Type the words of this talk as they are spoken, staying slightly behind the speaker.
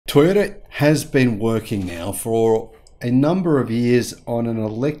Toyota has been working now for a number of years on an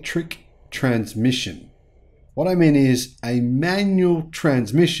electric transmission. What I mean is a manual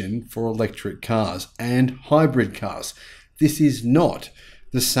transmission for electric cars and hybrid cars. This is not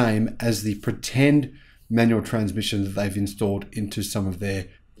the same as the pretend manual transmission that they've installed into some of their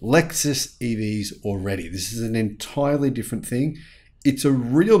Lexus EVs already. This is an entirely different thing. It's a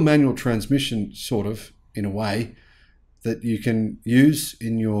real manual transmission, sort of, in a way, that you can use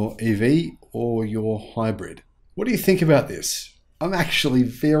in your EV or your hybrid. What do you think about this? I'm actually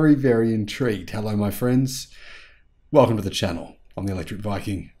very, very intrigued. Hello, my friends. Welcome to the channel. I'm the Electric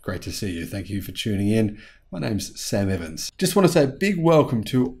Viking. Great to see you. Thank you for tuning in. My name's Sam Evans. Just want to say a big welcome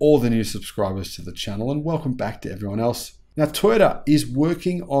to all the new subscribers to the channel and welcome back to everyone else. Now, Toyota is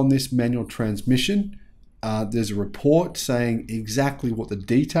working on this manual transmission. There's a report saying exactly what the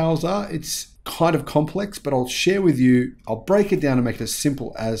details are. It's kind of complex, but I'll share with you, I'll break it down and make it as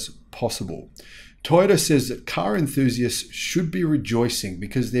simple as possible. Toyota says that car enthusiasts should be rejoicing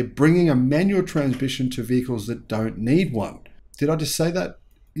because they're bringing a manual transmission to vehicles that don't need one. Did I just say that?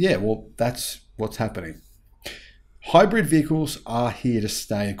 Yeah, well, that's what's happening. Hybrid vehicles are here to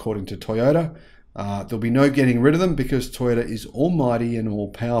stay, according to Toyota. There'll be no getting rid of them because Toyota is almighty and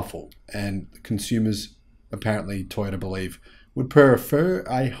all-powerful, and consumers, apparently Toyota believe, would prefer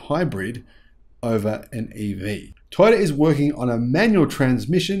a hybrid over an EV. Toyota is working on a manual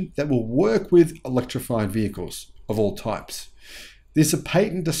transmission that will work with electrified vehicles of all types. This, a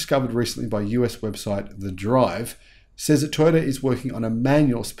patent discovered recently by US website The Drive, says that Toyota is working on a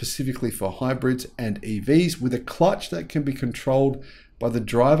manual specifically for hybrids and EVs with a clutch that can be controlled by the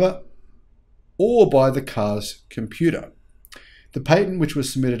driver or by the car's computer. The patent, which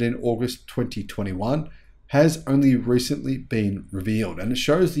was submitted in August 2021, has only recently been revealed, and it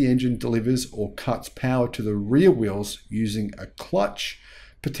shows the engine delivers or cuts power to the rear wheels using a clutch,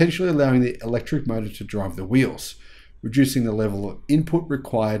 potentially allowing the electric motor to drive the wheels, reducing the level of input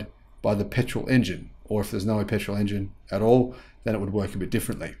required by the petrol engine, or if there's no petrol engine at all, then it would work a bit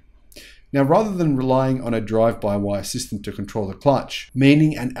differently. Now, rather than relying on a drive-by-wire system to control the clutch,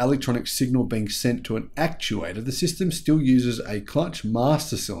 meaning an electronic signal being sent to an actuator, the system still uses a clutch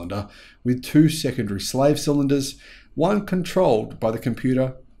master cylinder with two secondary slave cylinders, one controlled by the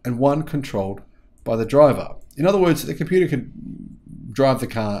computer and one controlled by the driver. In other words, the computer can drive the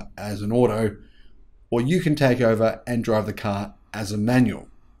car as an auto, or you can take over and drive the car as a manual.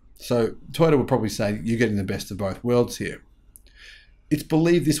 So Toyota would probably say you're getting the best of both worlds here. It's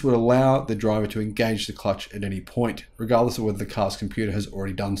believed this would allow the driver to engage the clutch at any point, regardless of whether the car's computer has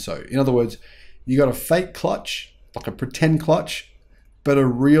already done so. In other words, you got a fake clutch, like a pretend clutch, but a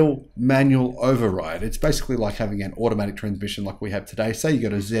real manual override. It's basically like having an automatic transmission like we have today. Say you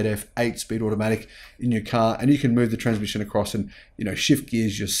got a ZF 8-speed automatic in your car and you can move the transmission across and, shift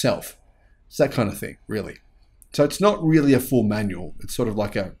gears yourself. It's that kind of thing, really. So it's not really a full manual. It's sort of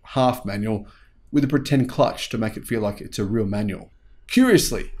like a half manual with a pretend clutch to make it feel like it's a real manual.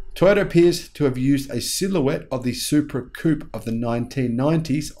 Curiously, Toyota appears to have used a silhouette of the Supra Coupe of the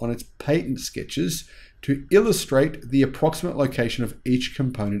 1990s on its patent sketches to illustrate the approximate location of each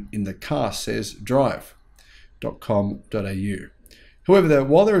component in the car, says drive.com.au. However,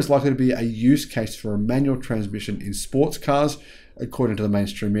 while there is likely to be a use case for a manual transmission in sports cars, according to the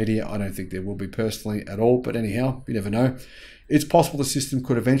mainstream media, I don't think there will be personally at all, but anyhow, you never know. It's possible the system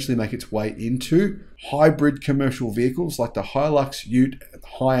could eventually make its way into hybrid commercial vehicles like the Hilux, Ute,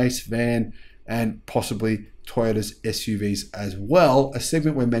 HiAce van, and possibly Toyota's SUVs as well, a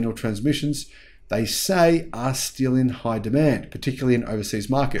segment where manual transmissions, they say, are still in high demand, particularly in overseas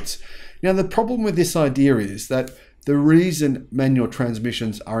markets. Now, the problem with this idea is that the reason manual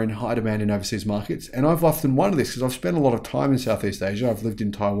transmissions are in high demand in overseas markets, and I've often wondered this because I've spent a lot of time in Southeast Asia. I've lived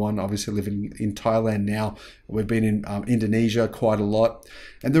in Taiwan, obviously living in Thailand now. We've been in Indonesia quite a lot.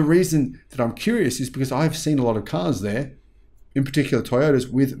 And the reason that I'm curious is because I've seen a lot of cars there, in particular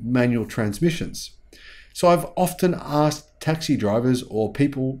Toyotas, with manual transmissions. So I've often asked taxi drivers or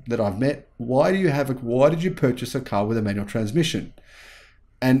people that I've met, why did you purchase a car with a manual transmission?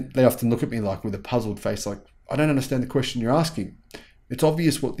 And they often look at me like with a puzzled face, like, I don't understand the question you're asking. It's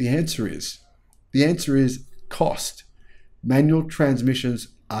obvious what the answer is. The answer is cost. Manual transmissions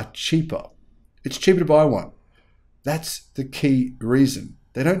are cheaper. It's cheaper to buy one. That's the key reason.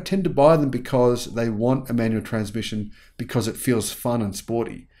 They don't tend to buy them because they want a manual transmission because it feels fun and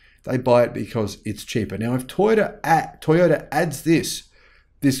sporty. They buy it because it's cheaper. Now, if Toyota adds this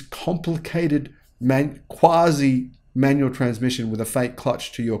complicated quasi-manual transmission with a fake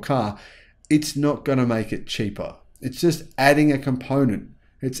clutch to your car, it's not going to make it cheaper. It's just adding a component.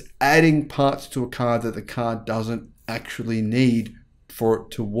 It's adding parts to a car that the car doesn't actually need for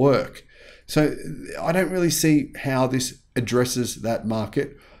it to work. So I don't really see how this addresses that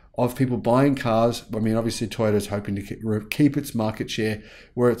market of people buying cars. I mean, obviously Toyota's hoping to keep its market share,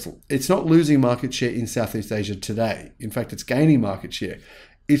 where it's not losing market share in Southeast Asia today. In fact, it's gaining market share.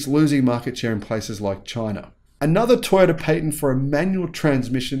 It's losing market share in places like China. Another Toyota patent for a manual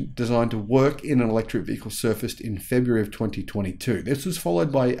transmission designed to work in an electric vehicle surfaced in February of 2022. This was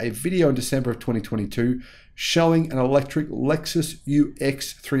followed by a video in December of 2022 showing an electric Lexus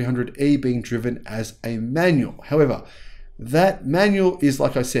UX 300e being driven as a manual. However, that manual is,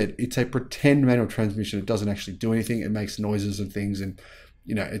 like I said, it's a pretend manual transmission. It doesn't actually do anything. It makes noises and things, and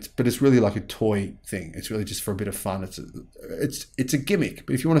but it's really like a toy thing. It's really just for a bit of fun. It's a gimmick.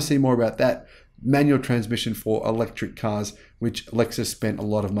 But if you want to see more about that manual transmission for electric cars, which Lexus spent a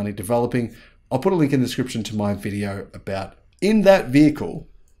lot of money developing, I'll put a link in the description to my video about. In that vehicle,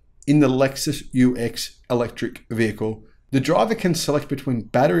 in the Lexus UX electric vehicle, the driver can select between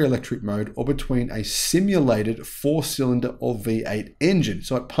battery electric mode or between a simulated 4-cylinder or V8 engine.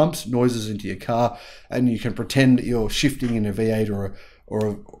 So it pumps noises into your car, and you can pretend you're shifting in a V8 or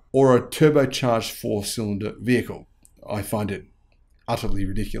a turbocharged 4-cylinder vehicle. I find it utterly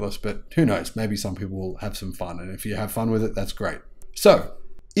ridiculous, but who knows? Maybe some people will have some fun, and if you have fun with it, that's great. So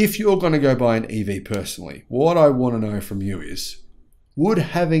if you're going to go buy an EV personally, what I want to know from you is, would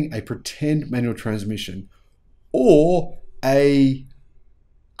having a pretend manual transmission or a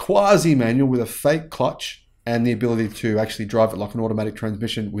quasi-manual with a fake clutch and the ability to actually drive it like an automatic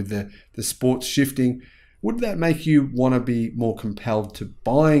transmission with the sports shifting, would that make you want to be more compelled to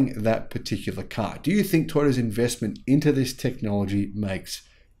buying that particular car? Do you think Toyota's investment into this technology makes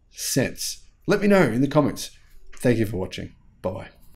sense? Let me know in the comments. Thank you for watching. Bye-bye.